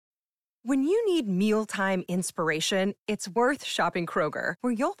When you need mealtime inspiration, it's worth shopping Kroger,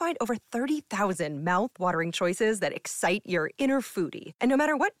 where you'll find over 30,000 mouth-watering choices that excite your inner foodie. And no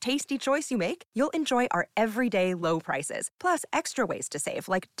matter what tasty choice you make, you'll enjoy our everyday low prices, plus extra ways to save,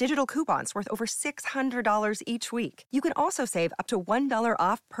 like digital coupons worth over $600 each week. You can also save up to $1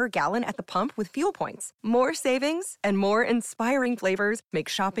 off per gallon at the pump with fuel points. More savings and more inspiring flavors make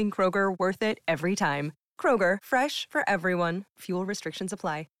shopping Kroger worth it every time. Kroger, fresh for everyone. Fuel restrictions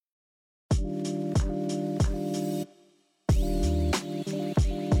apply.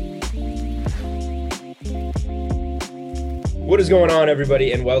 What is going on,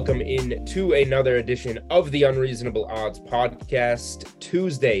 everybody, and welcome in to another edition of the Unreasonable Odds podcast.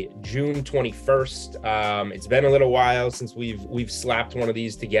 Tuesday, June 21st. It's been a little while since we've slapped one of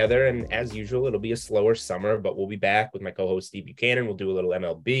these together, and as usual, it'll be a slower summer, but we'll be back with my co-host Steve Buchanan. We'll do a little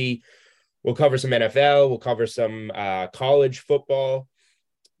MLB. We'll cover some NFL. We'll cover some college football.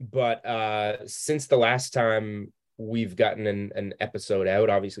 But since the last time we've gotten an episode out,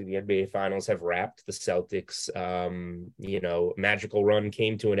 obviously the NBA Finals have wrapped. The Celtics, magical run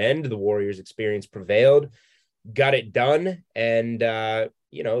came to an end. The Warriors experience prevailed, got it done, and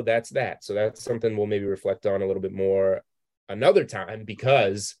that's that. So that's something we'll maybe reflect on a little bit more another time,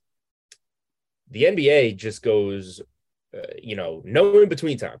 because the NBA just goes, no in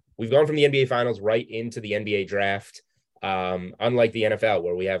between time. We've gone from the NBA Finals right into the NBA draft. Unlike the NFL,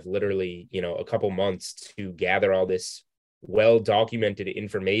 where we have literally, a couple months to gather all this well-documented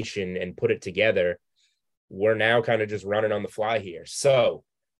information and put it together, we're now kind of just running on the fly here. So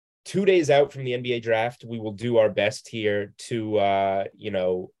 2 days out from the NBA draft, we will do our best here to,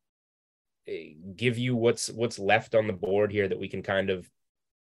 give you what's left on the board here that we can kind of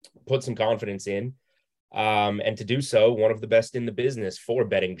put some confidence in. And to do so, one of the best in the business for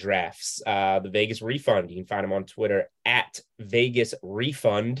betting drafts, the Vegas Refund. You can find him on Twitter at Vegas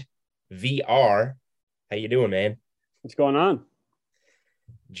Refund VR. How you doing, man? What's going on?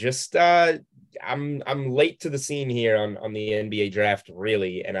 Just I'm late to the scene here on the NBA draft,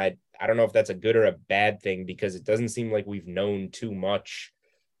 really, and I don't know if that's a good or a bad thing, because it doesn't seem like we've known too much,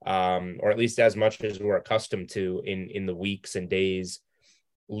 or at least as much as we're accustomed to in the weeks and days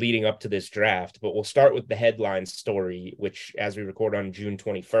leading up to this draft. But we'll start with the headline story, which, as we record on June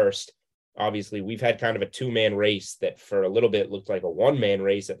 21st, obviously we've had kind of a two-man race that for a little bit looked like a one-man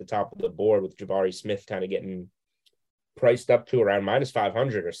race at the top of the board, with Jabari Smith kind of getting priced up to around minus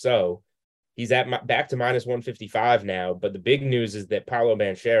 500 or so. He's back to minus 155 now. But the big news is that Paolo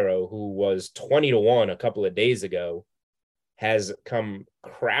Banchero, who was 20-1 a couple of days ago, has come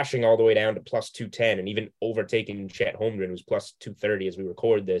crashing all the way down to plus 210, and even overtaking Chet Holmgren, who's plus 230 as we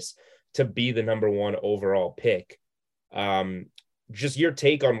record this, to be the number one overall pick. Just your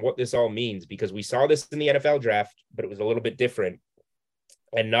take on what this all means, because we saw this in the NFL draft, but it was a little bit different.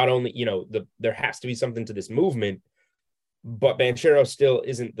 And not only, there has to be something to this movement, but Banchero still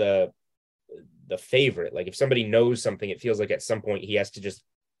isn't the favorite. Like, if somebody knows something, it feels like at some point he has to just,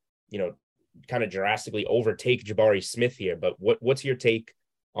 kind of drastically overtake Jabari Smith here. But what's your take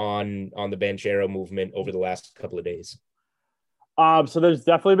on the Banchero movement over the last couple of days? So there's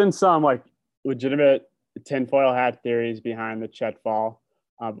definitely been some like legitimate tinfoil hat theories behind the Chet fall,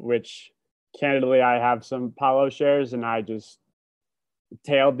 which candidly I have some Paolo shares, and I just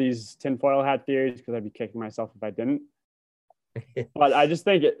tailed these tinfoil hat theories because I'd be kicking myself if I didn't. But I just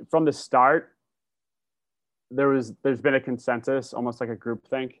think from the start, there's been a consensus, almost like a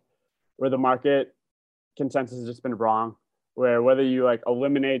groupthink, where the market consensus has just been wrong, where whether you like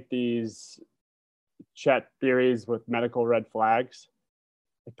eliminate these Chet theories with medical red flags,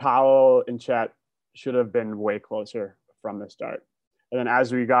 Paolo and Chet should have been way closer from the start. And then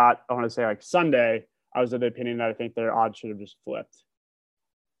as we got, I want to say like Sunday, I was of the opinion that I think their odds should have just flipped.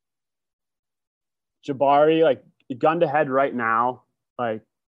 Jabari, like, gun to head right now, like,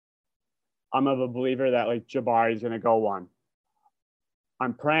 I'm of a believer that like Jabari is going to go one.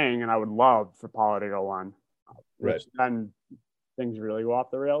 I'm praying, and I would love for Paolo to go one, which then things really go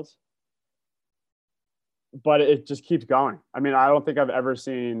off the rails. But it just keeps going. I mean, I don't think I've ever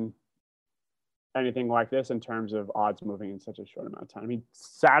seen anything like this in terms of odds moving in such a short amount of time. I mean,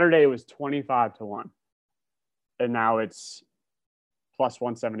 Saturday was 25-1, and now it's plus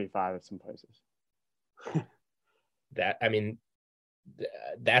 175 at some places.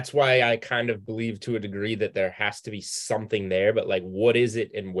 That's why I kind of believe to a degree that there has to be something there, but like, what is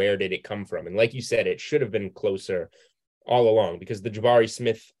it and where did it come from? And like you said, it should have been closer all along, because the Jabari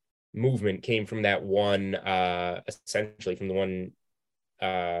Smith movement came from that one, essentially from the one,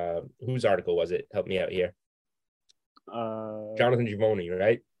 whose article was it? Help me out here. Jonathan Givony,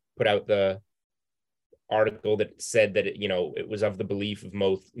 right? Put out the article that said that it was of the belief of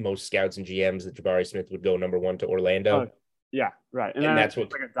most scouts and GMs that Jabari Smith would go number 1 to Orlando. Yeah, right. And then that's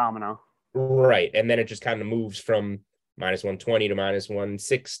what like a domino. Right. And then it just kind of moves from minus 120 to minus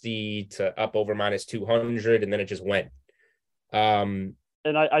 160 to up over minus 200, and then it just went. And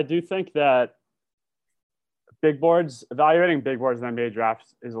I do think that evaluating big boards in NBA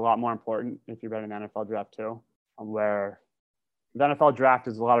drafts is a lot more important if you're betting the NFL draft too, where the NFL draft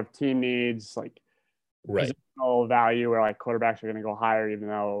is a lot of team needs, like positional value, where like quarterbacks are going to go higher, even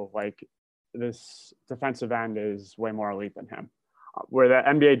though like this defensive end is way more elite than him. Where the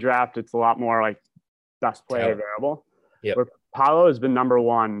NBA draft, it's a lot more like best player available. Yep. Where Paolo has been number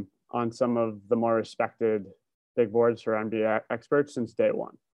 1 on some of the more respected big boards for NBA experts since day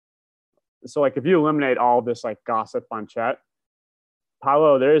one. So like if you eliminate all this like gossip on Chet,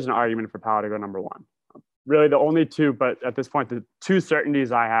 Paolo, there is an argument for Paolo to go number 1. Really the only two, but at this point, the two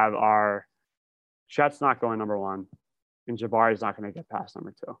certainties I have are Chet's not going number 1 and Jabari's not going to get past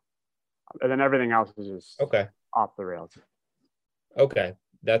number 2. And then everything else is just off the rails. Okay.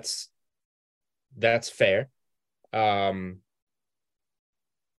 That's fair. So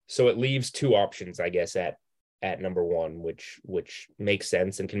it leaves 2 options, I guess, at number 1, which makes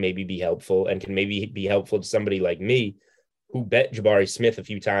sense and can maybe be helpful to somebody like me who bet Jabari Smith a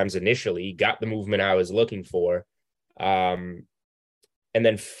few times initially, got the movement I was looking for, and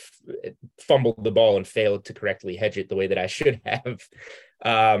then fumbled the ball and failed to correctly hedge it the way that I should have.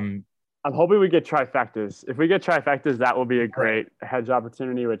 I'm hoping we get trifectas. If we get trifectas, that will be a great hedge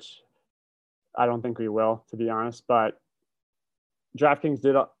opportunity, which I don't think we will, to be honest. But DraftKings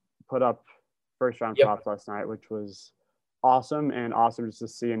did put up first-round props last night, which was awesome, and awesome just to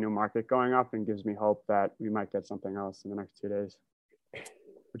see a new market going up, and gives me hope that we might get something else in the next 2 days,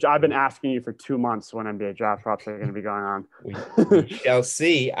 which I've been asking you for 2 months when NBA draft props are going to be going on. We shall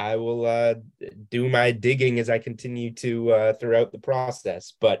see. I will do my digging as I continue to throughout the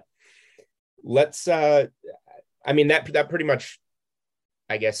process. But let's that pretty much,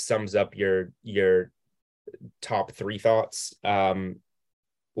 I guess, sums up your top 3 thoughts.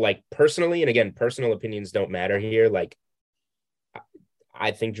 Like personally, and again, personal opinions don't matter here. Like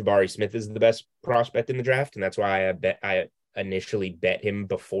I think Jabari Smith is the best prospect in the draft, and that's why I initially bet him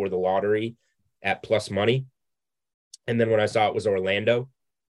before the lottery at plus money. And then when I saw it was Orlando,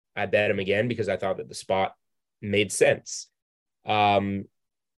 I bet him again because I thought that the spot made sense. And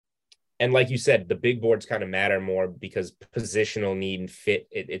like you said, the big boards kind of matter more because positional need and fit.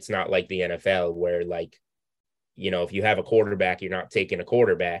 It's not like the NFL where, like, if you have a quarterback, you're not taking a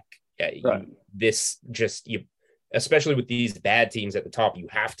quarterback. Right. Especially with these bad teams at the top, you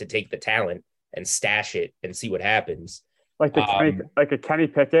have to take the talent and stash it and see what happens. Like a Kenny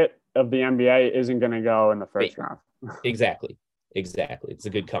Pickett of the NBA isn't going to go in the first round. Exactly. It's a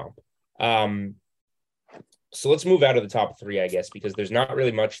good comp. So let's move out of the top 3, I guess, because there's not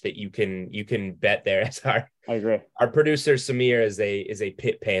really much that you can bet there. As I agree. Our producer Samir is a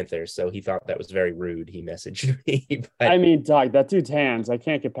Pitt Panther, so he thought that was very rude. He messaged me. But... I mean, dog, that dude's hands, I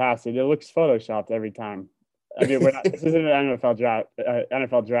can't get past it. It looks photoshopped every time. I mean, this isn't an NFL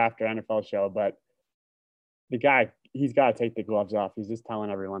draft or NFL show, but the guy, he's got to take the gloves off. He's just telling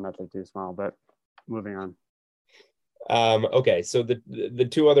everyone that they're too small. But moving on. Okay, so the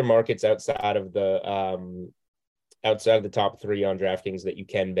 2 other markets outside of the top 3 on DraftKings that you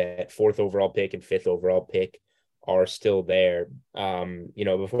can bet, 4th overall pick and 5th overall pick, are still there.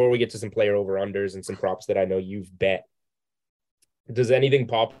 Before we get to some player over-unders and some props that I know you've bet, does anything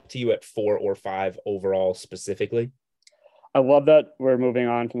pop to you at 4 or 5 overall specifically? I love that we're moving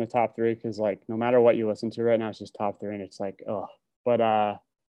on from the top 3 because, like, no matter what you listen to right now, it's just top 3, and it's like, oh. But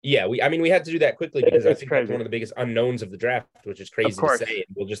yeah, we had to do that quickly because I think that's one of the biggest unknowns of the draft, which is crazy to say,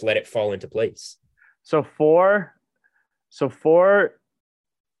 and we'll just let it fall into place. So for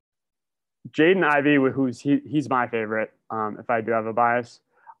Jaden Ivey, he's my favorite. If I do have a bias,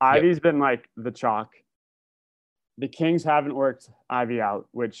 Ivey's been like the chalk. The Kings haven't worked Ivey out,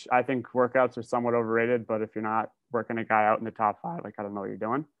 which I think workouts are somewhat overrated. But if you're not working a guy out in the top 5, like, I don't know what you're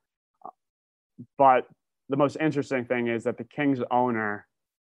doing. But the most interesting thing is that the Kings owner,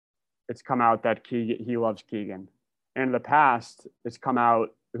 it's come out that he loves Keegan. And in the past, it's come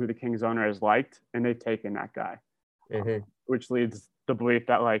out who the Kings owner has liked, and they've taken that guy, which leads the belief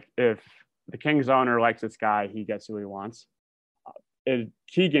that, like, if the Kings owner likes this guy, he gets who he wants.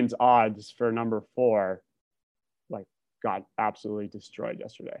 Keegan's odds for number 4, like, got absolutely destroyed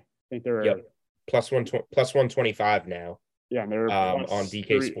yesterday. I think they were plus 125 now. Yeah, and they were on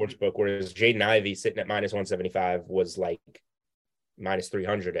DK Sportsbook, whereas Jaden Ivey sitting at minus 175 was like minus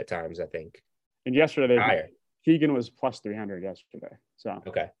 300 at times, I think. And yesterday, higher. Keegan was plus 300 yesterday. So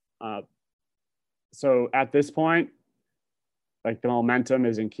okay. So at this point, like the momentum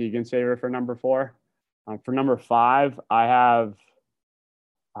is in Keegan's favor for number 4. For number 5, I have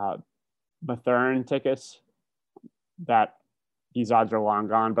Mathurin tickets that these odds are long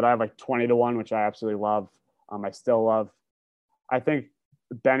gone, but I have like 20-1, which I absolutely love. I still love. I think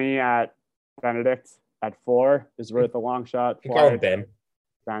Benny at Benedict at 4 is worth a long shot. You call him Ben.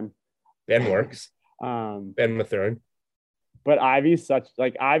 Ben works. Ben Mathurin. But Ivy's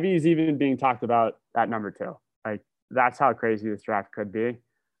Ivy's even being talked about at number 2. Like that's how crazy this draft could be.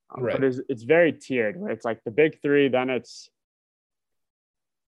 Right. But it's very tiered. It's like the big 3, then it's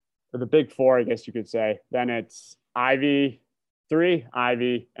the big 4, I guess you could say. Then it's Ivy, 3,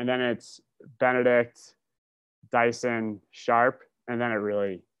 Ivy, and then it's Benedict, Dyson, Sharp, and then it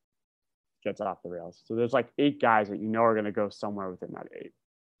really gets off the rails. So there's like 8 guys that you know are going to go somewhere within that 8.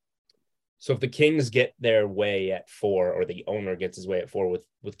 So if the Kings get their way at 4, or the owner gets his way at 4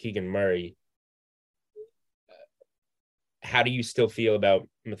 with Keegan Murray, how do you still feel about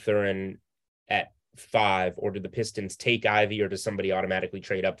Mathurin at 5? Or do the Pistons take Ivy, or does somebody automatically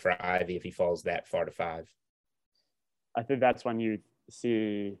trade up for Ivy if he falls that far to 5? I think that's when you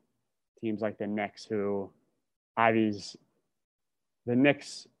see teams like the Knicks, who the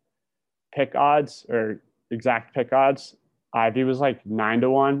Knicks pick odds or exact pick odds. Ivy was like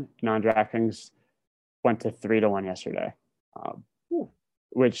 9-1, and on DraftKings went to 3-1 yesterday,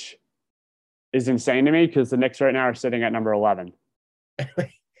 which is insane to me because the Knicks right now are sitting at number 11,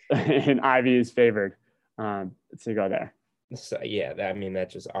 and Ivy is favored to go there. So yeah, that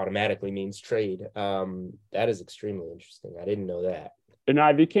just automatically means trade. That is extremely interesting. I didn't know that. And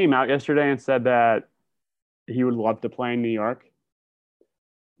Ivy came out yesterday and said that he would love to play in New York.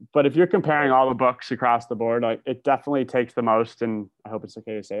 But if you're comparing all the books across the board, like it definitely takes the most, and I hope it's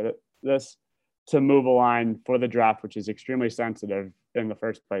okay to say this, to move a line for the draft, which is extremely sensitive in the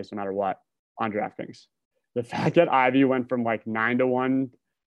first place, no matter what, on DraftKings. The fact that Ivy went from like 9-1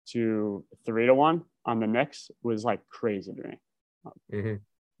 to 3-1 on the Knicks was like crazy to me.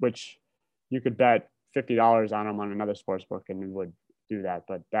 Which you could bet $50 on him on another sports book and would do that,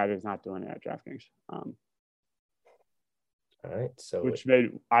 but that is not doing it at DraftKings. All right, so it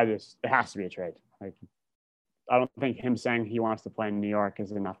has to be a trade. Like, I don't think him saying he wants to play in New York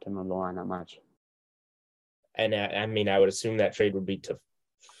is enough to move the line that much. And I would assume that trade would be to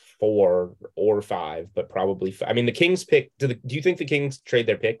 4 or 5, but probably. The Kings pick. Do you think the Kings trade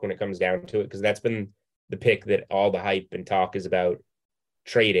their pick when it comes down to it? Because that's been the pick that all the hype and talk is about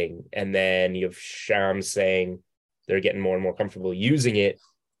trading, and then you have Shams saying they're getting more and more comfortable using it.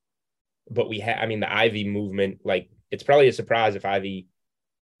 But the Ivy movement, like. It's probably a surprise if Ivy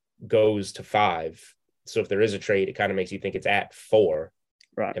goes to 5. So if there is a trade, it kind of makes you think it's at 4.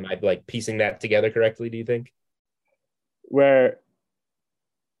 Right. Am I like piecing that together correctly, do you think?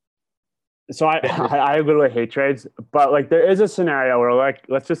 So I literally hate trades, but like there is a scenario where like,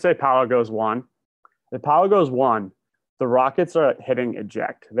 let's just say Paolo goes 1. If Paolo goes 1, the Rockets are hitting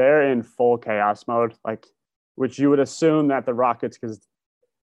eject. They're in full chaos mode, like, which you would assume that the Rockets,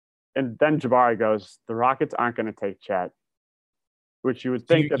 and then Jabari goes, the Rockets aren't going to take Chet, which you would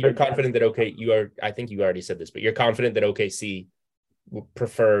think you're confident that I think you already said this, but you're confident that OKC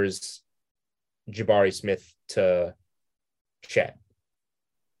prefers Jabari Smith to Chet.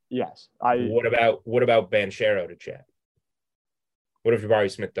 Yes. What about Banchero to Chet? What if Jabari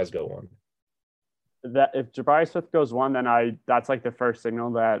Smith does go 1? That if Jabari Smith goes 1, then that's like the first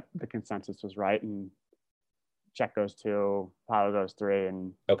signal that the consensus was right, and Chet goes 2, Paolo goes 3,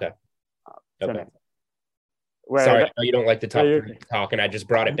 and okay. Sorry, you don't like the top 3 talk, and I just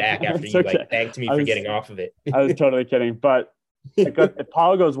brought it back after you thanked me for getting off of it. I was totally kidding, but if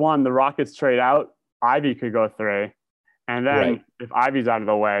Paolo goes 1, the Rockets trade out. Ivy could go 3, and then if Ivy's out of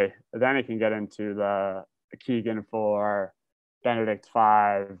the way, then it can get into the Keegan 4, Benedict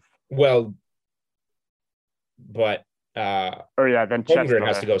 5. Well, but then Holmgren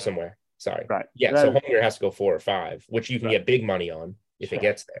has to go somewhere. Sorry. Right. Yeah. So Holmgren has to go 4 or 5, which you can get big money on if it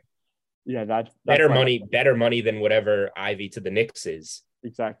gets there. Yeah, that's better money than whatever Ivy to the Knicks is.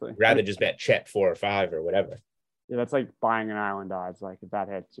 Exactly. Rather just bet Chet 4 or 5 or whatever. Yeah, that's like buying an island odds. Like if that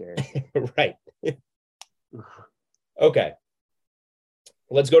hits you. Right. Okay.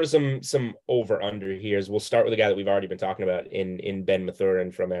 Let's go to some over under here. We'll start with a guy that we've already been talking about in Ben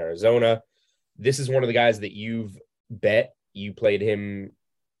Mathurin from Arizona. This is one of the guys that you've bet. You played him,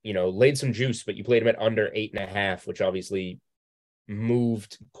 laid some juice, but you played him at under 8.5, which obviously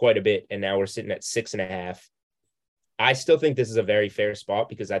moved quite a bit. And now we're sitting at 6.5. I still think this is a very fair spot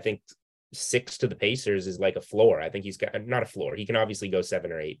because I think 6 to the Pacers is like a floor. I think he's got not a floor. He can obviously go 7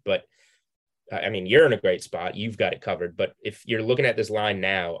 or 8, but I mean, you're in a great spot. You've got it covered. But if you're looking at this line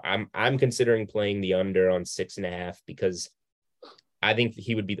now, I'm considering playing the under on 6.5 because I think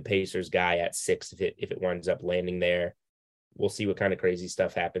he would be the Pacers guy at 6 if it winds up landing there. We'll see what kind of crazy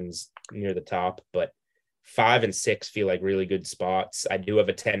stuff happens near the top, but 5 and 6 feel like really good spots. I do have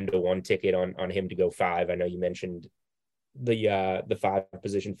a 10-1 ticket on him to go 5. I know you mentioned the 5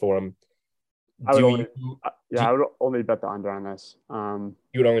 position for him. I would only bet the under on this.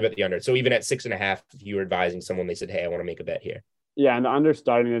 You would only bet the under. So even at 6.5, if you were advising someone, they said, "Hey, I want to make a bet here." Yeah, and the under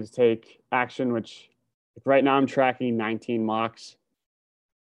starting to take action, which right now I'm tracking 19 mocks,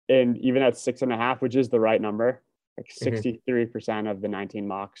 and even at 6.5, which is the right number, like 63% of the 19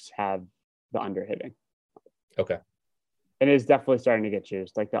 mocks have the under hitting. Okay. And it's definitely starting to get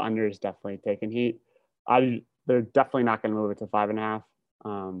juiced. Like the under is definitely taking heat. They're definitely not going to move it to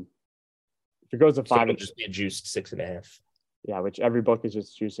 5.5. If it goes to 5, it'll just be a juiced 6.5. Yeah, which every book is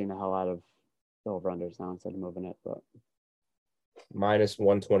just juicing the hell out of the over-unders now instead of moving it. But minus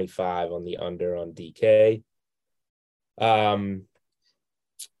 125 on the under on DK.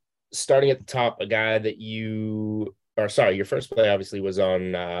 Starting at the top, a guy that your first play obviously was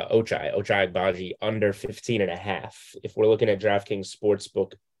on Ochai Agbaji under 15.5. If we're looking at DraftKings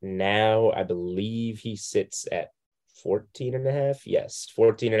Sportsbook now, I believe he sits at 14.5. Yes,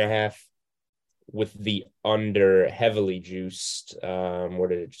 14.5 with the under heavily juiced. Where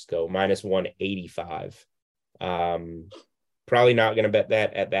did it just go? Minus 185. Probably not going to bet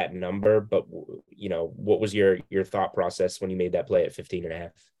that at that number, but what was your thought process when you made that play at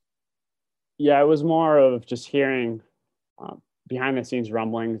 15.5? Yeah, it was more of just hearing behind the scenes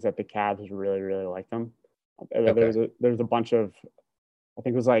rumblings that the Cavs really, really like them. Okay. There was a bunch of, I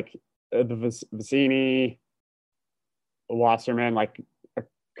think it was like the Vicini, Wasserman, like a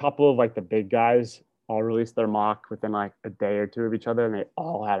couple of like the big guys all released their mock within like a day or two of each other, and they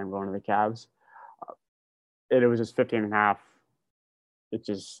all had him going to the Cavs. It was just 15.5. It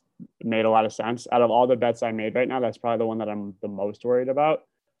just made a lot of sense. Out of all the bets I made right now, that's probably the one that I'm the most worried about.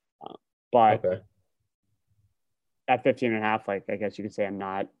 But at 15.5, like I guess you could say I'm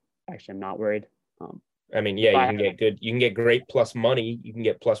not worried. I mean, yeah, you can get great plus money. You can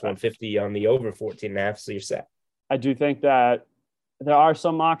get plus 150 on the over 14.5, so you're set. I do think that there are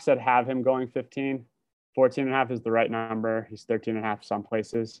some mocks that have him going 15. 14.5 is the right number. He's 13.5 some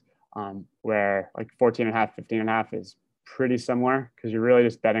places, where like 14.5, 15.5 is pretty similar because you're really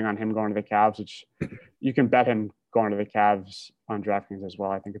just betting on him going to the Cavs, which you can bet him going to the Cavs on DraftKings as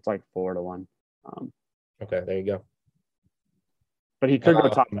well. I think it's like 4-1. Okay, there you go. But he could go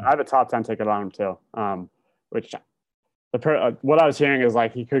top. I have a top 10 ticket on him too. Which what I was hearing is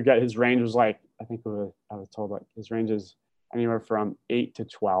like he could get his range was like I was told like his range is anywhere from 8 to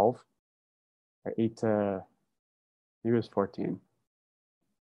 12, or 8 to maybe it was 14.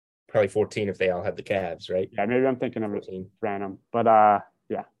 Probably 14 if they all had the Cavs, right? Yeah, maybe I'm thinking of 14. Random, but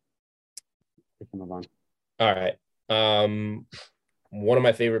yeah. We can move on. All right. One of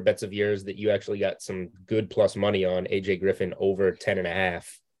my favorite bets of yours that you actually got some good plus money on, AJ Griffin over 10.5.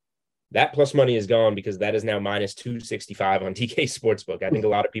 That plus money is gone because that is now minus 265 on DK Sportsbook. I think a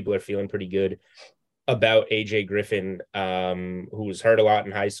lot of people are feeling pretty good about AJ Griffin, who was hurt a lot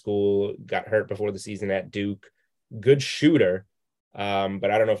in high school, got hurt before the season at Duke. Good shooter, but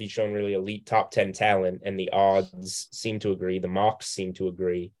I don't know if he's shown really elite top 10 talent, and the odds seem to agree. The mocks seem to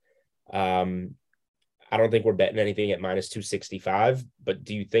agree. I don't think we're betting anything at minus 265, but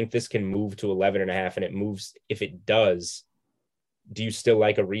do you think this can move to 11.5 and it moves? If it does, do you still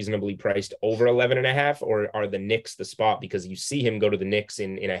like a reasonably priced over 11.5, or are the Knicks the spot? Because you see him go to the Knicks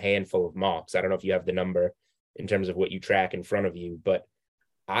in a handful of mocks. I don't know if you have the number in terms of what you track in front of you, but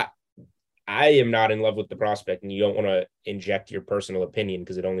I am not in love with the prospect, and you don't want to inject your personal opinion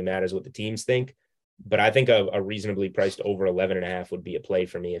because it only matters what the teams think. But I think a reasonably priced over 11.5 would be a play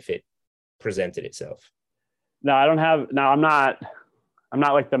for me if it presented itself. No, I don't have. No, I'm not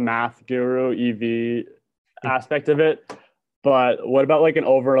like the math guru EV aspect of it. But what about like an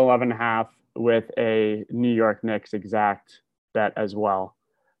over 11.5 with a New York Knicks exact bet as well?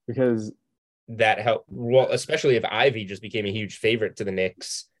 Because that helped. Well, especially if Ivy just became a huge favorite to the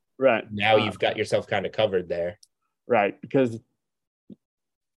Knicks. Right. Now you've got yourself kind of covered there. Right. Because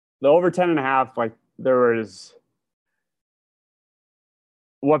the over 10.5, like there was.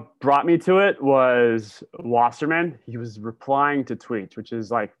 What brought me to it was Wasserman. He was replying to tweets, which is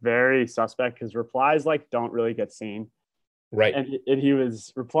like very suspect because replies like don't really get seen. Right. And he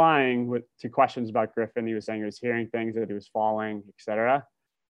was replying to questions about Griffin. He was saying he was hearing things, that he was falling, etc.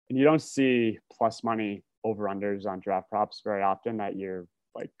 And you don't see plus money over-unders on draft props very often that you're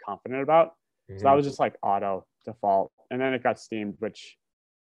like confident about. Mm-hmm. So that was just like auto default. And then it got steamed, which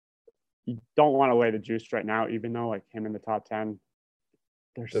you don't want to lay the juice right now, even though like him in the top 10.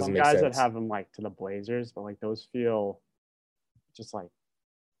 There's Doesn't some make guys sense. that have him like to the Blazers, but like those feel just like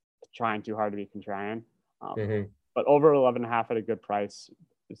trying too hard to be contrarian. Mhm. But over 11.5 at a good price,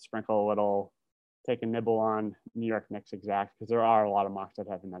 sprinkle a little, take a nibble on New York Knicks exact, because there are a lot of mocks that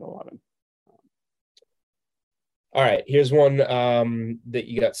have him at 11. All right, here's one that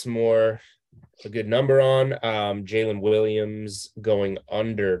you got a good number on. Jalen Williams going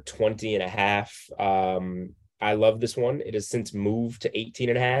under 20.5. I love this one. It has since moved to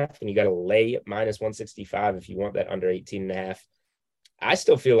 18.5, and you got to lay minus 165 if you want that under 18.5. I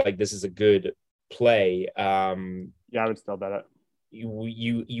still feel like this is a good play. Yeah, I would still bet it.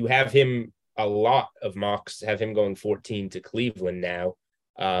 You have him, a lot of mocks have him going 14 to Cleveland now.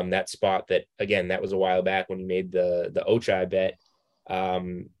 That spot that, again, that was a while back when you made the Ochai bet.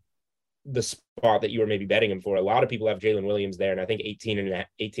 The spot that you were maybe betting him for. A lot of people have Jalen Williams there, and I think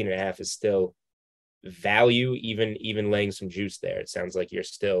 18.5 is still value, even laying some juice there. It sounds like you're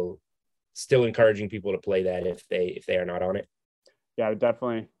still encouraging people to play that if they are not on it. Yeah,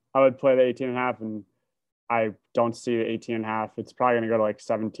 I would play the 18.5, and I don't see the 18.5. It's probably going to go to like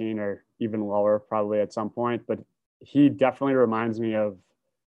 17 or even lower probably at some point, but he definitely reminds me of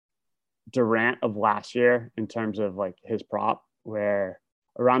Durant of last year in terms of like his prop, where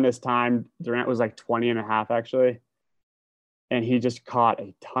around this time Durant was like 20.5 actually, and he just caught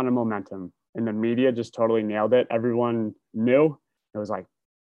a ton of momentum and the media just totally nailed it. Everyone knew it was like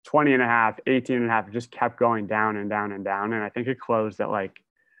 20.5, 18.5. It just kept going down and down and down, and I think it closed at like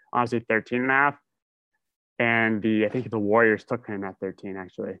honestly 13.5. And I think the Warriors took him at 13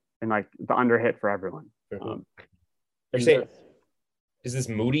 actually, and like the under hit for everyone. You're saying, is this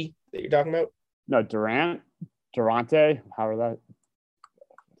Moody that you're talking about? No, Durante, however that.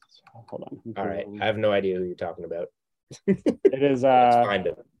 Hold on. All right, I have no idea who you're talking about. It is Let's find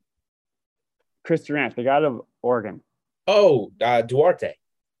him. Chris Durant, the guy out of Oregon. Oh, Duarte.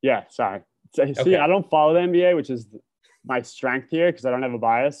 Yeah, sorry. See, Okay. I don't follow the NBA, which is my strength here because I don't have a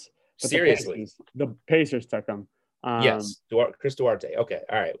bias. But Seriously, the Pacers took him. Yes, Chris Duarte. Okay,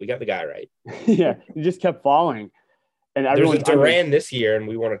 all right, we got the guy right. Yeah, he just kept falling, and there's a Durant this year, and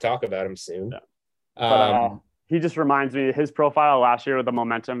we want to talk about him soon. Yeah. But he just reminds me. His profile last year with the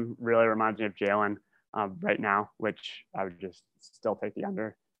momentum really reminds me of Jalen right now, which I would just still take the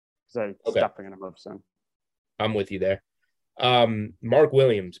under because it's definitely going to move soon. I'm with you there. Mark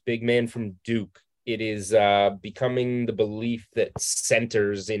Williams, big man from Duke. It is becoming the belief that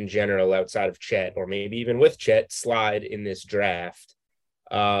centers in general outside of Chet, or maybe even with Chet, slide in this draft.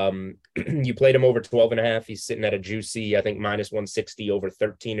 You played him over 12.5. He's sitting at a juicy, I think, minus 160 over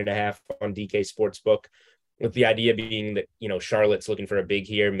 13.5 on DK Sportsbook, with the idea being that, Charlotte's looking for a big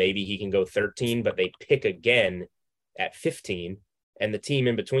here. Maybe he can go 13, but they pick again at 15. And the team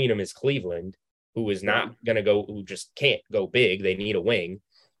in between them is Cleveland, who is not going to go, who just can't go big. They need a wing.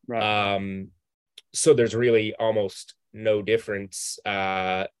 Right. So there's really almost no difference,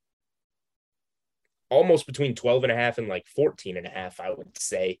 almost between 12.5 and like 14.5, I would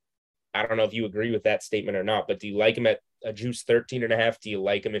say. I don't know if you agree with that statement or not, but do you like him at a juice 13.5? Do you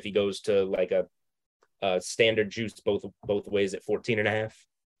like him if he goes to like a standard juice both ways at 14.5?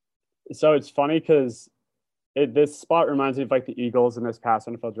 So it's funny because this spot reminds me of like the Eagles in this past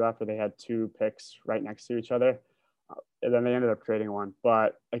NFL draft where they had two picks right next to each other. And then they ended up trading one.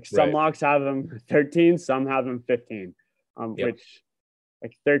 But like some mocks have them 13, some have them 15, which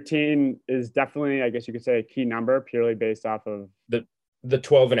like 13 is definitely, I guess you could say, a key number purely based off of the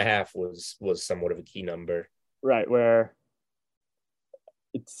 12.5 was somewhat of a key number. Right, where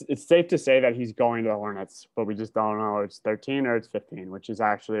it's safe to say that he's going to the Hornets, but we just don't know if it's 13 or it's 15, which is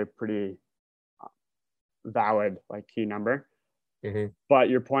actually a pretty valid like key number. Mm-hmm. But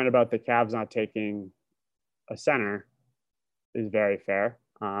your point about the Cavs not taking a center is very fair.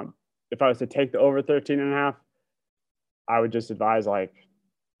 If I was to take the over 13.5, I would just advise like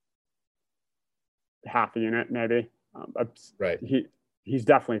half a unit maybe. Right. He's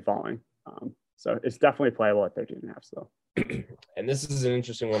definitely falling. So it's definitely playable at 13.5 still. And this is an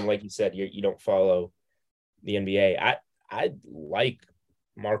interesting one. Like you said, you don't follow the NBA. I like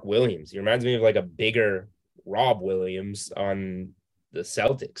Mark Williams. He reminds me of like a bigger Rob Williams on the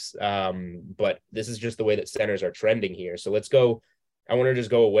Celtics. But this is just the way that centers are trending here. So let's go. I want to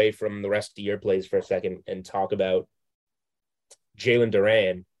just go away from the rest of your plays for a second and talk about Jalen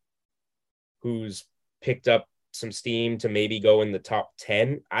Duran, who's picked up some steam to maybe go in the top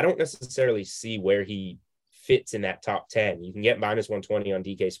 10. I don't necessarily see where he fits in that top 10. You can get minus 120 on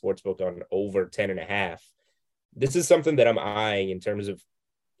DK Sportsbook on over 10.5. This is something that I'm eyeing in terms of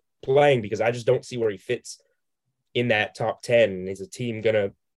playing because I just don't see where he fits in that top 10. Is a team going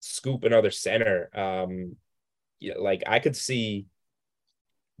to scoop another center. Yeah, like I could see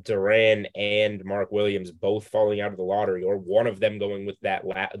Duran and Mark Williams both falling out of the lottery, or one of them going with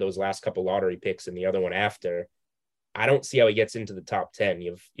those last couple lottery picks and the other one after. I don't see how he gets into the top 10.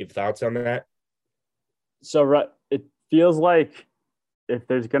 You've thoughts on that? So it feels like if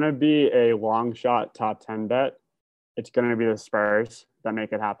there's going to be a long shot top 10 bet, it's going to be the Spurs that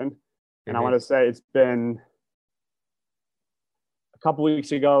make it happen. And I want to say it's been a couple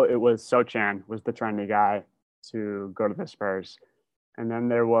weeks ago, it was Sochan was the trendy guy to go to the Spurs. And then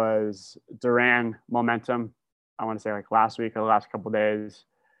there was Duran momentum, I want to say like last week or the last couple of days.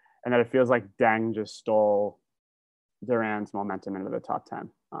 And then it feels like Deng just stole Duran's momentum into the top 10.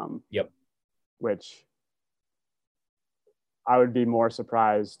 Yep. Which I would be more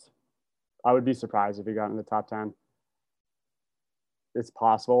surprised. I would be surprised if he got in the top 10. It's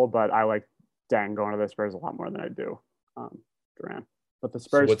possible, but I like Deng going to the Spurs a lot more than I do Duran. But the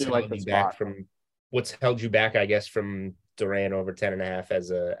Spurs so feel like the spot. What's held you back, I guess, from Duran over 10.5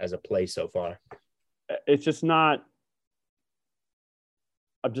 as a play so far? It's just not.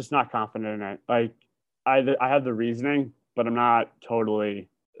 I'm just not confident in it. Like I have the reasoning, but I'm not totally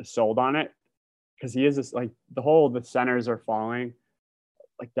sold on it because he is this, like the centers are falling.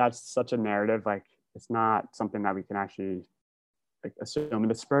 Like that's such a narrative. Like it's not something that we can actually like assume.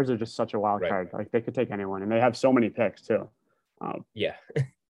 The Spurs are just such a wild card. Like they could take anyone, and they have so many picks too. Yeah,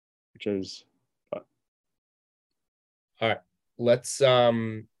 which is. But. All right, let's.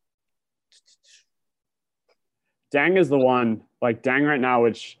 Deng is the one. Like Deng right now,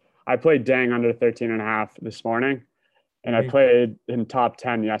 which I played Deng under 13.5 this morning, and I played in top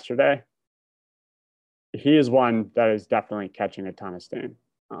 10 yesterday. He is one that is definitely catching a ton of steam.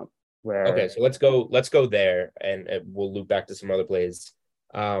 Okay, so let's go there, and we'll loop back to some other plays.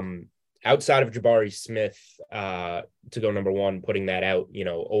 Outside of Jabari Smith, to go number one, putting that out,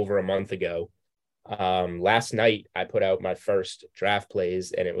 over a month ago. Last night I put out my first draft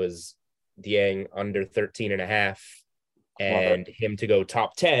plays, and it was Dieng under 13.5, and him to go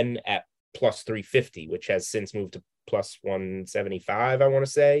top 10 at plus 350, which has since moved to plus 175, I want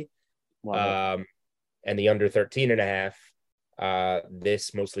to say. And the under 13.5,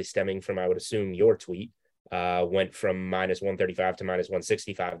 this mostly stemming from, I would assume, your tweet, went from minus 135 to minus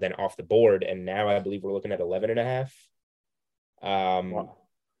 165, then off the board. And now I believe we're looking at 11.5.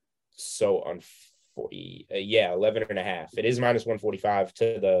 So on 40, 11.5. It is minus 145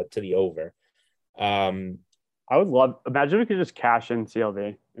 to the over. I would imagine we could just cash in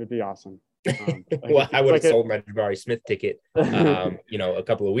CLV. It'd be awesome. Well, I would have sold my Jabari Smith ticket, a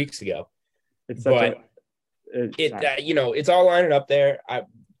couple of weeks ago. It's all lining up there.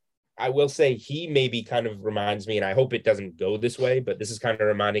 I will say he maybe kind of reminds me, and I hope it doesn't go this way, but this is kind of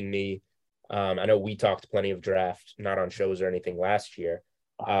reminding me. I know we talked plenty of draft, not on shows or anything last year.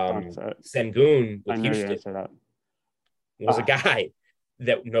 Sengun with Houston was a guy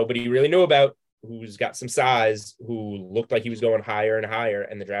that nobody really knew about, who's got some size, who looked like he was going higher and higher,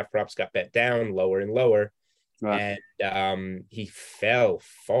 and the draft props got bet down lower and lower. Right. And he fell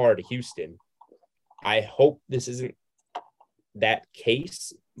far to Houston. I hope this isn't that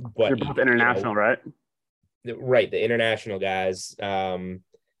case, but you're both international, right? Right, the international guys. And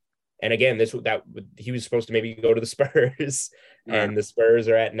again, he was supposed to maybe go to the Spurs, and the Spurs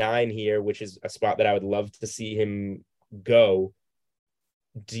are at 9 here, which is a spot that I would love to see him go.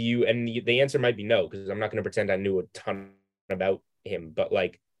 And the answer might be no, because I'm not going to pretend I knew a ton about him, but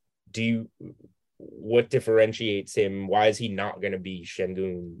what differentiates him? Why is he not going to be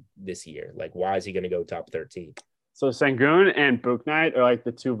Sengun this year? Like, why is he going to go top 13? So Sengun and Bouknight are like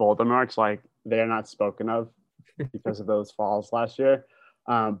the two Voldemorts. Like, they're not spoken of because of those falls last year.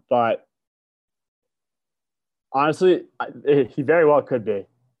 But honestly, he very well could be.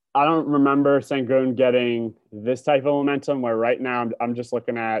 I don't remember Sengun getting this type of momentum, where right now I'm just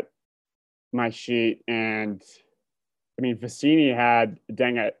looking at my sheet, and I mean, Vecini had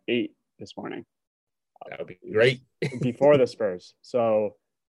Deng at 8 this morning. That would be great. Before the Spurs. So,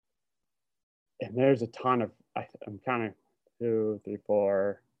 and there's a ton of, I'm kind of 2, 3,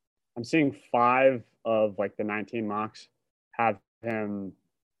 4. I'm seeing 5 of like the 19 mocks have him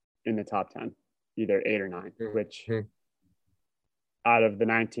in the top 10, either 8 or 9, which out of the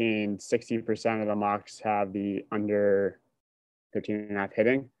 19, 60% of the mocks have the under 13.5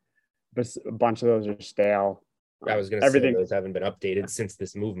 hitting, but a bunch of those are stale. I was going to say those haven't been updated since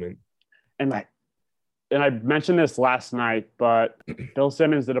this movement. And I mentioned this last night, but Bill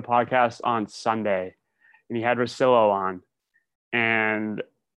Simmons did a podcast on Sunday, and he had Russillo on, and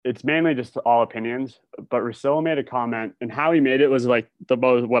it's mainly just all opinions, but Russillo made a comment, and how he made it was like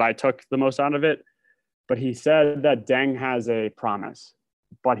what I took the most out of it. But he said that Deng has a promise,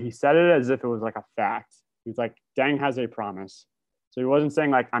 but he said it as if it was like a fact. He's like, Deng has a promise. So he wasn't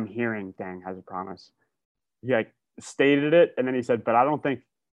saying like, I'm hearing Deng has a promise. He like stated it, and then he said, but I don't think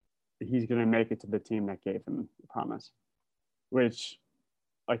he's going to make it to the team that gave him the promise. Which,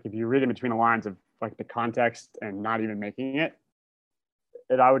 like, if you read in between the lines of like the context and not even making it,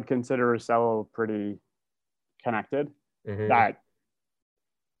 I would consider Russillo pretty connected. Mm-hmm. That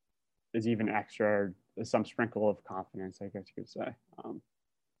is even extra, some sprinkle of confidence, I guess you could say.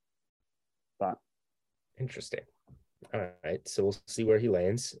 But interesting. All right, so we'll see where he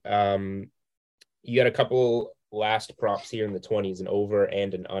lands. You got a couple last props here in the 20s, an over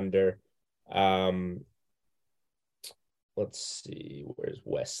and an under. Let's see, where's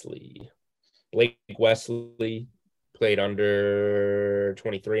Wesley? Blake Wesley played under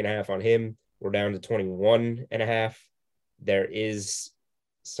 23.5 on him. We're down to 21.5. There is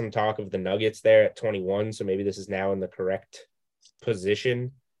some talk of the Nuggets there at 21, so maybe this is now in the correct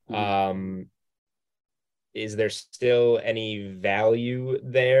position. Mm-hmm. Is there still any value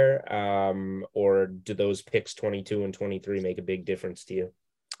there, or do those picks 22 and 23 make a big difference to you?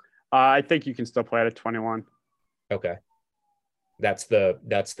 I think you can still play it at 21. Okay, that's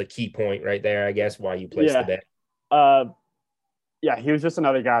the key point right there, I guess, why you placed the bet. Yeah, he was just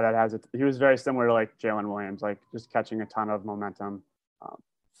another guy that has it. He was very similar to like Jalen Williams, like just catching a ton of momentum.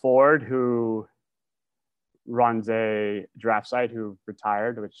 Ford, who runs a draft site, who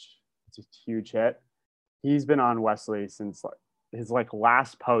retired, which is a huge hit. He's been on Wesley since his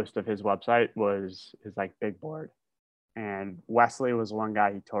last post of his website was his like big board. And Wesley was one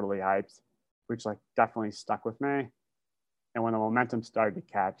guy he totally hyped, which like definitely stuck with me. And when the momentum started to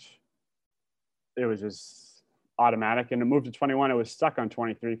catch, it was just automatic. And it moved to 21. It was stuck on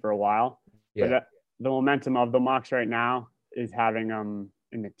 23 for a while. Yeah. But the momentum of the mocks right now is having them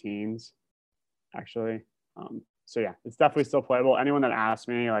in the teens, actually. So yeah, it's definitely still playable. Anyone that asks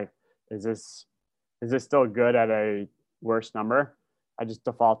me like, is this still good at a worse number? I just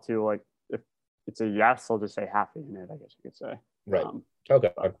default to like, if it's a yes, I'll just say half a unit, I guess you could say. Right. Okay.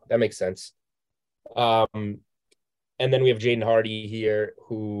 That makes sense. And then we have Jaden Hardy here,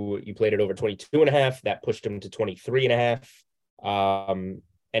 who you played it over 22.5. That pushed him to 23.5.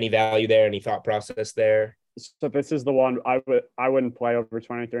 Any value there? Any thought process there? So this is the one I wouldn't play over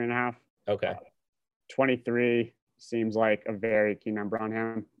 23.5. Okay. 23 seems like a very key number on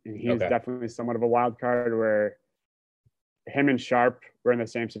him. And he's definitely somewhat of a wild card where him and Sharp were in the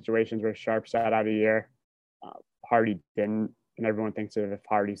same situations where Sharp sat out a year. Hardy didn't. And everyone thinks that if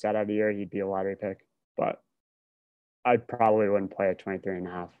Hardy sat out a year, he'd be a lottery pick. But I probably wouldn't play at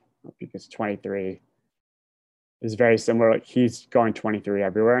 23.5 because 23 is very similar. Like he's going 23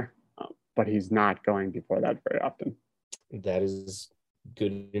 everywhere, but he's not going before that very often. That is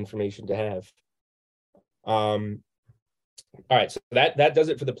good information to have. All right, so that does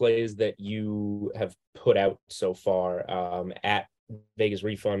it for the plays that you have put out so far at Vegas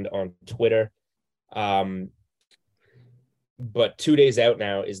Refund on Twitter. But 2 days out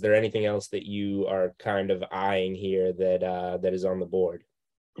now, is there anything else that you are kind of eyeing here that is on the board?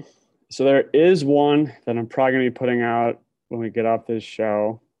 So there is one that I'm probably going to be putting out when we get off this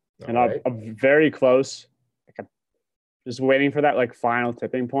show. And I'm very close. I'm just waiting for that like final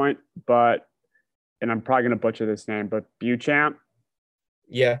tipping point. And I'm probably going to butcher this name, but Beauchamp.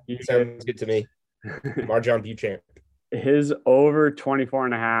 Yeah, sounds good to me. MarJon Beauchamp. His over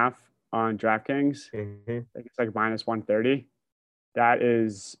 24.5 on DraftKings. Mm-hmm. I think it's like minus 130. That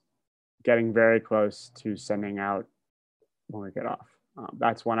is getting very close to sending out when we get off.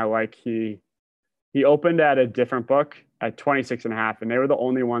 That's one I like. He opened at a different book at 26.5, and they were the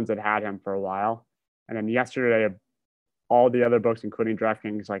only ones that had him for a while. And then yesterday, all the other books, including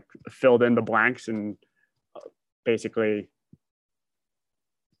DraftKings, like filled in the blanks, and basically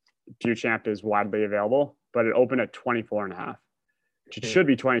Beauchamp is widely available, but it opened at 24.5. It should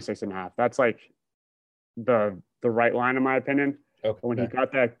be 26.5. That's like the right line, in my opinion. Okay. When he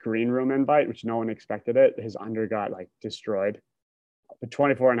got that green room invite, which no one expected it, his under got like destroyed. The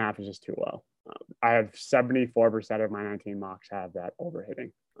 24.5 is just too low. I have 74% of my 19 mocks have that over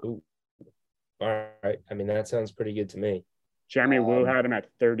hitting. Ooh. All right. I mean, that sounds pretty good to me. Jeremy Wu had him at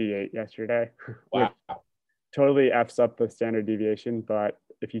 38 yesterday. Wow. Totally F's up the standard deviation, but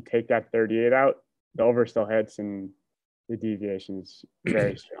if you take that 38 out, the over still hits and the deviation is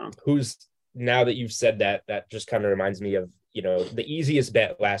very strong. Now that you've said that just kind of reminds me of, the easiest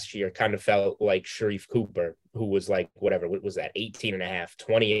bet last year kind of felt like Sharif Cooper, who was like, whatever, what was that?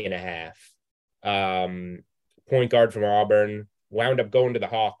 18.5, 20.5. Point guard from Auburn, wound up going to the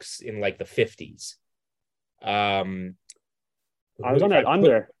Hawks in like the 50s. I was on that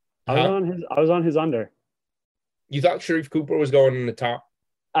under. I was on his under. You thought Sharif Cooper was going in the top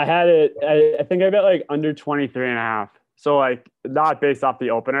I had it. I think I bet like under 23 and a half. So like not based off the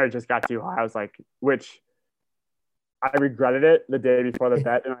opener, it just got too high. I was like, which I regretted it the day before the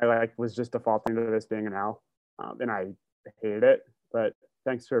bet, and I like was just defaulting to this being an L, and I hated it. But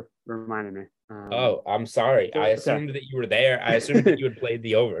thanks for reminding me. Oh, I'm sorry. I Okay. assumed that you were there. I assumed that you had played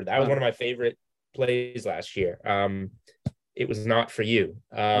the over. That was one of Uh, my favorite plays last year. It was not for you.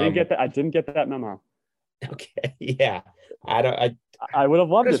 I didn't get that. I didn't get that memo. Okay, yeah. I don't. I I would have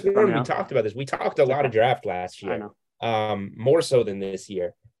could loved have it from sworn we you. talked about this. We talked a It's lot okay. of draft last I year, know. more so than this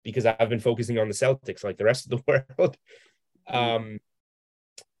year because I've been focusing on the Celtics like the rest of the world. Mm. Um,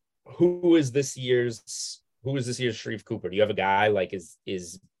 who is this year's Sharif Cooper? Do you have a guy like is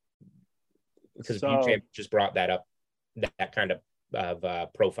because So Buchamp just brought that up, that kind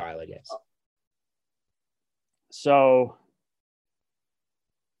of profile, I guess. so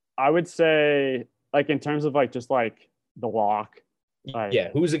I would say like in terms of like just like the walk, like Yeah,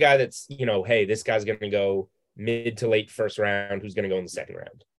 who's a guy that's hey, this guy's going to go mid to late first round? Who's going to go in the second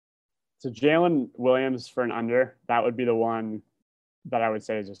round? so Jalen Williams for an under, that would be the one that I would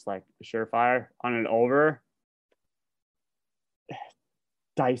say is just like surefire. On an over,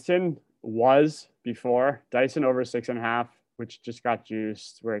 Dyson was before Dyson over 6.5, which just got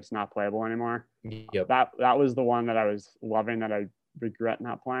juiced where it's not playable anymore. Yep. That was the one that I was loving that I regret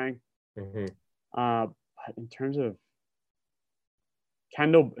not playing. Mm-hmm. But in terms of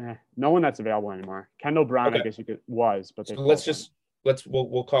Kendall, no one that's available anymore. Kendall Brown, I Okay. guess you could was, but they So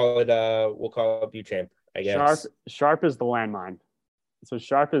we'll call it Buchamp, I guess. Sharp is the landmine. So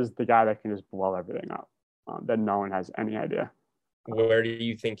Sharp is the guy that can just blow everything up. That no one has any idea. Where do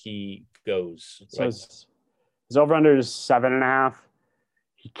you think he goes? So his over under is 7.5.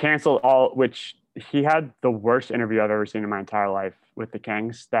 He canceled all, which he had the worst interview I've ever seen in my entire life with the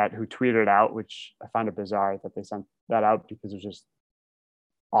Kings. Who tweeted out, which I found it bizarre that they sent that out because it was just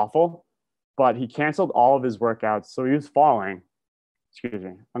awful. But he canceled all of his workouts, so he was falling. Excuse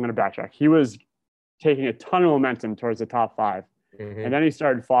me, I'm going to backtrack. He was taking a ton of momentum towards the top 5, and then he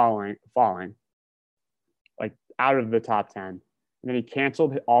started falling, like out of the top 10. And then he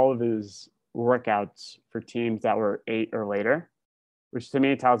canceled all of his workouts for teams that were 8 or later, which to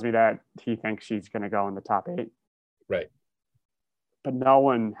me tells me that he thinks she's going to go in the top 8. Right. But no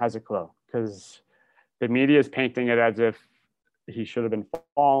one has a clue because the media is painting it as if he should have been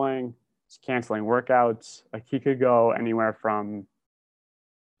falling, he's canceling workouts. Like he could go anywhere from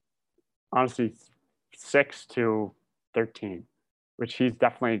honestly 6 to 13, which he's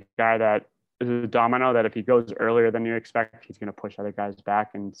definitely a guy that is a domino that if he goes earlier than you expect, he's going to push other guys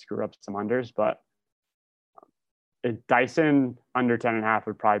back and screw up some unders. But Dyson under 10.5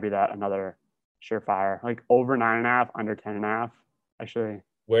 would probably be that another surefire. Like over 9.5, under 10.5. Actually,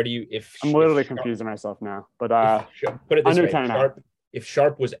 where do you I'm literally confusing myself now. But put it this under way, 10.5. If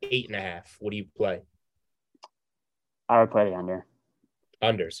Sharp was 8.5, what do you play? I would play the under.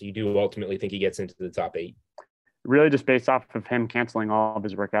 Under. So you do ultimately think he gets into the top 8? Really just based off of him canceling all of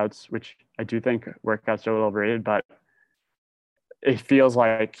his workouts, which I do think workouts are a little overrated, but it feels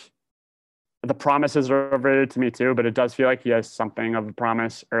like the promises are overrated to me too, but it does feel like he has something of a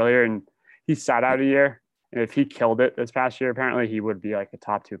promise earlier, and he sat out a year. And if he killed it this past year, apparently he would be like a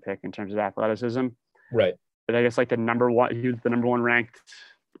top 2 pick in terms of athleticism. Right. But I guess like he was the number 1 ranked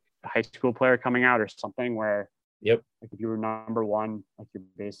high school player coming out or something where Yep. Like if you were number 1, like you're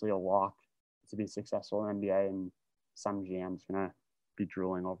basically a lock to be successful in NBA, and some GM's gonna be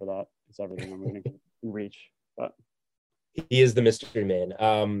drooling over that. It's everything I'm gonna reach. But he is the mystery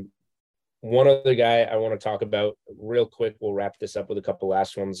man. One other guy I want to talk about real quick. We'll wrap this up with a couple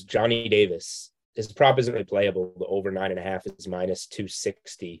last ones. Johnny Davis. His prop isn't really playable. The over 9.5 is minus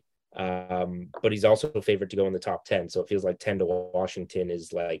 260. But he's also a favorite to go in the top 10. So it feels like 10 to Washington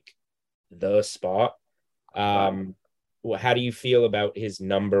is like the spot. How do you feel about his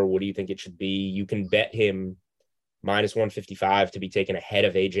number? What do you think it should be? You can bet him minus 155 to be taken ahead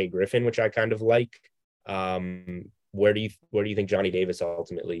of AJ Griffin, which I kind of like. Where do you think Johnny Davis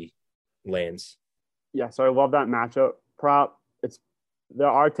ultimately lands? Yeah, so I love that matchup prop. There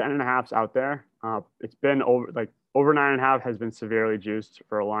are 10.5s out there. It's been over 9.5 has been severely juiced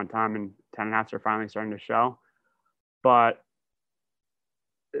for a long time, and 10.5s are finally starting to show. But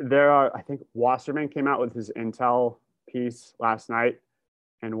I think Wasserman came out with his intel piece last night,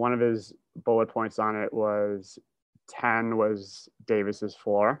 and one of his bullet points on it was 10 was Davis's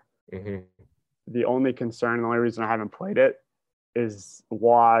floor. Mm-hmm. The only concern, the only reason I haven't played it is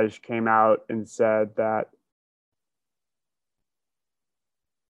Waj came out and said that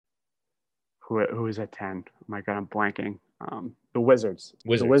who is at 10? Oh my God, I'm blanking. The Wizards.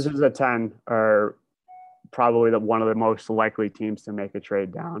 The Wizards at 10 are probably one of the most likely teams to make a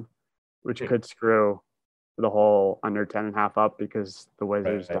trade down, which could screw the whole under 10.5 up because the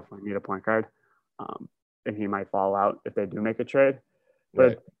Wizards definitely need a point guard. And he might fall out if they do make a trade.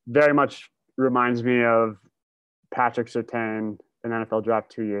 But it very much reminds me of Patrick Surtain in NFL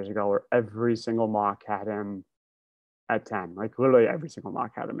draft 2 years ago, where every single mock had him at 10. Like literally every single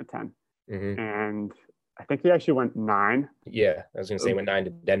mock had him at 10. And I think he actually went 9. Yeah, I was going to say went 9 to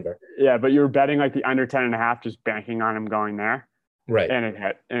Denver. Yeah, but you were betting like the under 10.5, just banking on him going there. Right. And it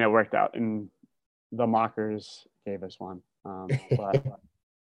hit, and it worked out. And the mockers gave us one.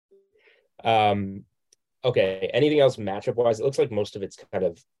 Okay. Anything else matchup wise? It looks like most of it's kind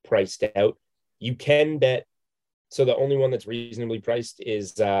of priced out. You can bet. So the only one that's reasonably priced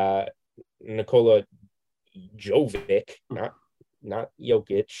is Nikola Jovic, not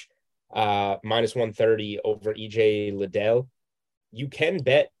Jokic, minus 130 over EJ Liddell. You can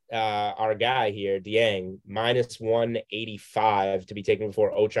bet our guy here, Dieng, minus 185 to be taken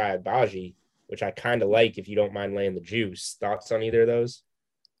before Ochai Agbaji, which I kind of like if you don't mind laying the juice. Thoughts on either of those?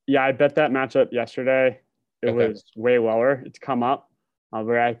 Yeah, I bet that matchup yesterday. It was way lower. It's come up,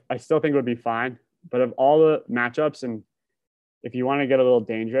 where I still think it would be fine. But of all the matchups, and if you want to get a little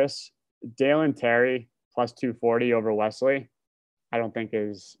dangerous, Dalen Terry plus 240 over Wesley, I don't think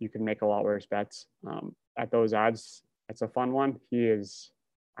you can make a lot worse bets at those odds. It's a fun one. He is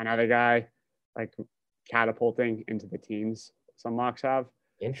another guy like catapulting into the teens. Some mocks have.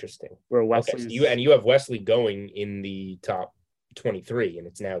 Interesting. Where Wesley, so you have Wesley going in the top 23, and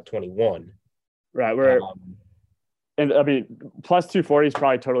it's now 21. Right. And I mean, plus 240 is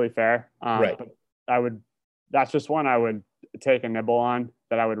probably totally fair. Right. But that's just one I would take a nibble on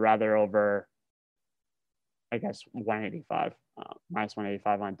that I would rather over, I guess, 185, minus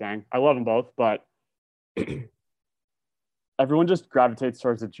 185 on Dieng. I love them both, but everyone just gravitates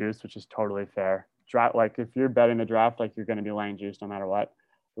towards the juice, which is totally fair. Like if you're betting the draft, like you're going to be laying juice no matter what.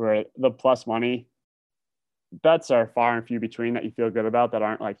 Where the plus money bets are far and few between that you feel good about that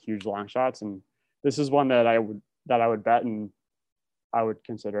aren't like huge long shots. And this is one that I would bet, and I would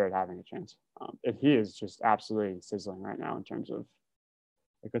consider it having a chance. And he is just absolutely sizzling right now in terms of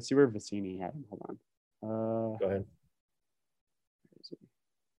like, let's see where Vicini had him. Hold on. Go ahead.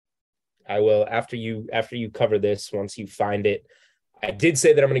 I will after you cover this. Once you find it, I did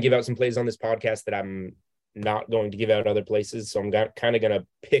say that I'm going to give out some plays on this podcast that I'm not going to give out other places. So I'm kind of going to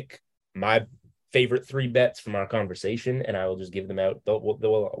pick my favorite 3 bets from our conversation, and I will just give them out.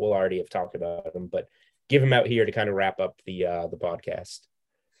 We'll already have talked about them, but give them out here to kind of wrap up the podcast.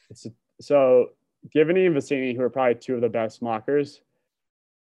 So Givany and Vicini, who are probably 2 of the best mockers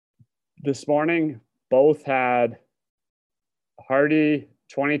this morning, both had Hardy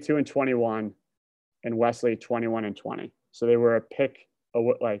 22 and 21 and Wesley 21 and 20. So they were a pick,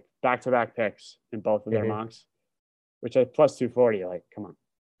 like back-to-back picks in both of their mocks, which at plus 240, like, come on.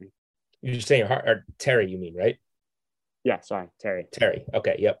 You're just saying Terry, you mean, right? Yeah, sorry, Terry.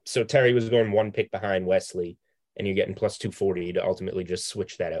 Okay, yep. So Terry was going 1 pick behind Wesley, and you're getting plus 240 to ultimately just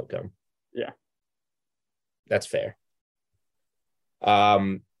switch that outcome. Yeah. That's fair.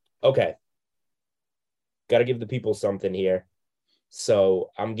 Okay. Got to give the people something here.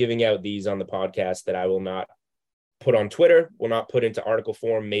 So I'm giving out these on the podcast that I will not put on Twitter, will not put into article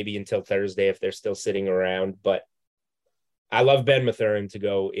form, maybe until Thursday if they're still sitting around. But I love Ben Mathurin to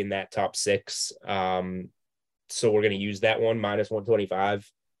go in that top 6. So we're going to use that one, minus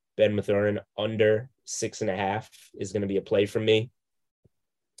 125. Ben Mathurin under 6.5 is going to be a play from me.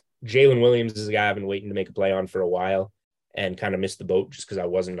 Jalen Williams is a guy I've been waiting to make a play on for a while and kind of missed the boat just because I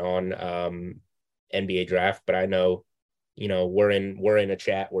wasn't on NBA draft. But I know, we're in a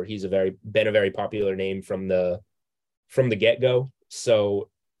chat where he's been a very popular name from the get-go. So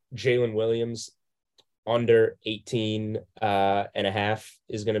Jalen Williams under 18.5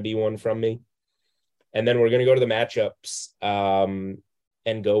 is going to be one from me. And then we're going to go to the matchups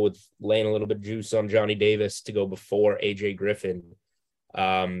and go with laying a little bit of juice on Johnny Davis to go before AJ Griffin.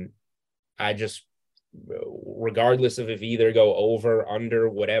 I just, regardless of if either go over, under,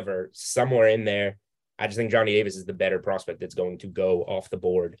 whatever, somewhere in there, I just think Johnny Davis is the better prospect that's going to go off the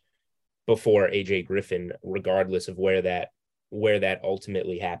board before AJ Griffin, regardless of where that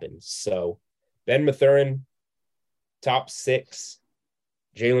ultimately happens. So Ben Mathurin, top 6,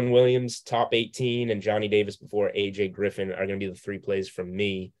 Jalen Williams, top 18, and Johnny Davis before AJ Griffin are going to be the 3 plays from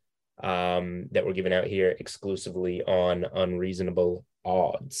me that we're giving out here exclusively on Unreasonable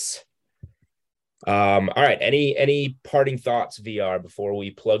Odds. All right. Any parting thoughts, VR, before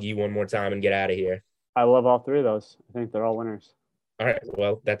we plug you one more time and get out of here? I love all 3 of those. I think they're all winners. All right.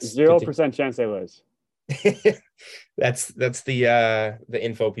 Well, that's 0% chance they lose. That's the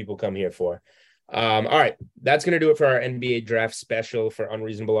info people come here for. All right, that's gonna do it for our NBA draft special for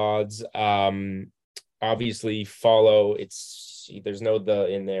Unreasonable Odds. Obviously follow. There's no the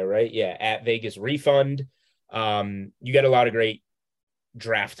in there, right? Yeah, at Vegas Refund. You get a lot of great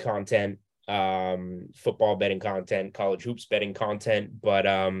draft content, football betting content, college hoops betting content, but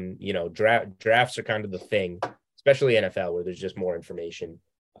drafts are kind of the thing, especially NFL, where there's just more information.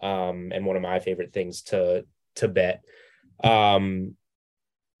 And one of my favorite things to bet.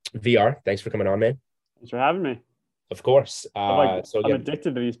 VR, thanks for coming on, man. Thanks for having me. Of course. I'm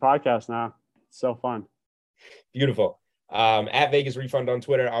addicted to these podcasts now. It's so fun. Beautiful. At Vegas Refund on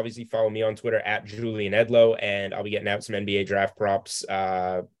Twitter. Obviously, follow me on Twitter at Julian Edlow, and I'll be getting out some NBA draft props,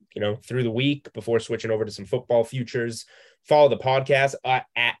 through the week before switching over to some football futures. Follow the podcast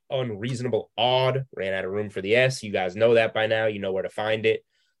at Unreasonable Odd. Ran out of room for the S. You guys know that by now. You know where to find it.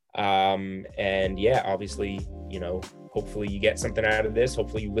 And yeah, obviously, hopefully you get something out of this.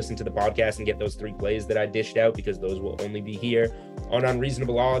 Hopefully you listen to the podcast and get those 3 plays that I dished out, because those will only be here on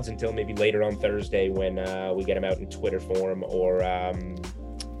Unreasonable Odds until maybe later on Thursday when we get them out in Twitter form or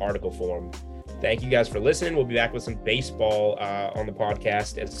article form. Thank you guys for listening. We'll be back with some baseball on the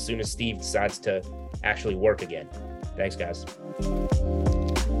podcast as soon as Steve decides to actually work again. Thanks, guys.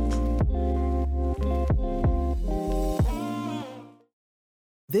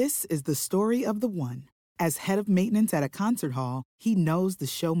 This is the story of the one. As head of maintenance at a concert hall, he knows the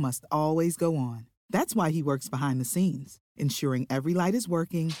show must always go on. That's why he works behind the scenes, ensuring every light is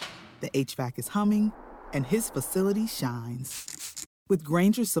working, the HVAC is humming, and his facility shines. With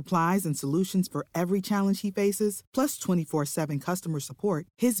Grainger's supplies and solutions for every challenge he faces, plus 24/7 customer support,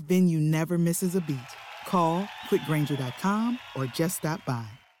 his venue never misses a beat. Call quickgrainger.com or just stop by.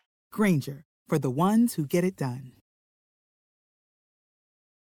 Grainger, for the ones who get it done.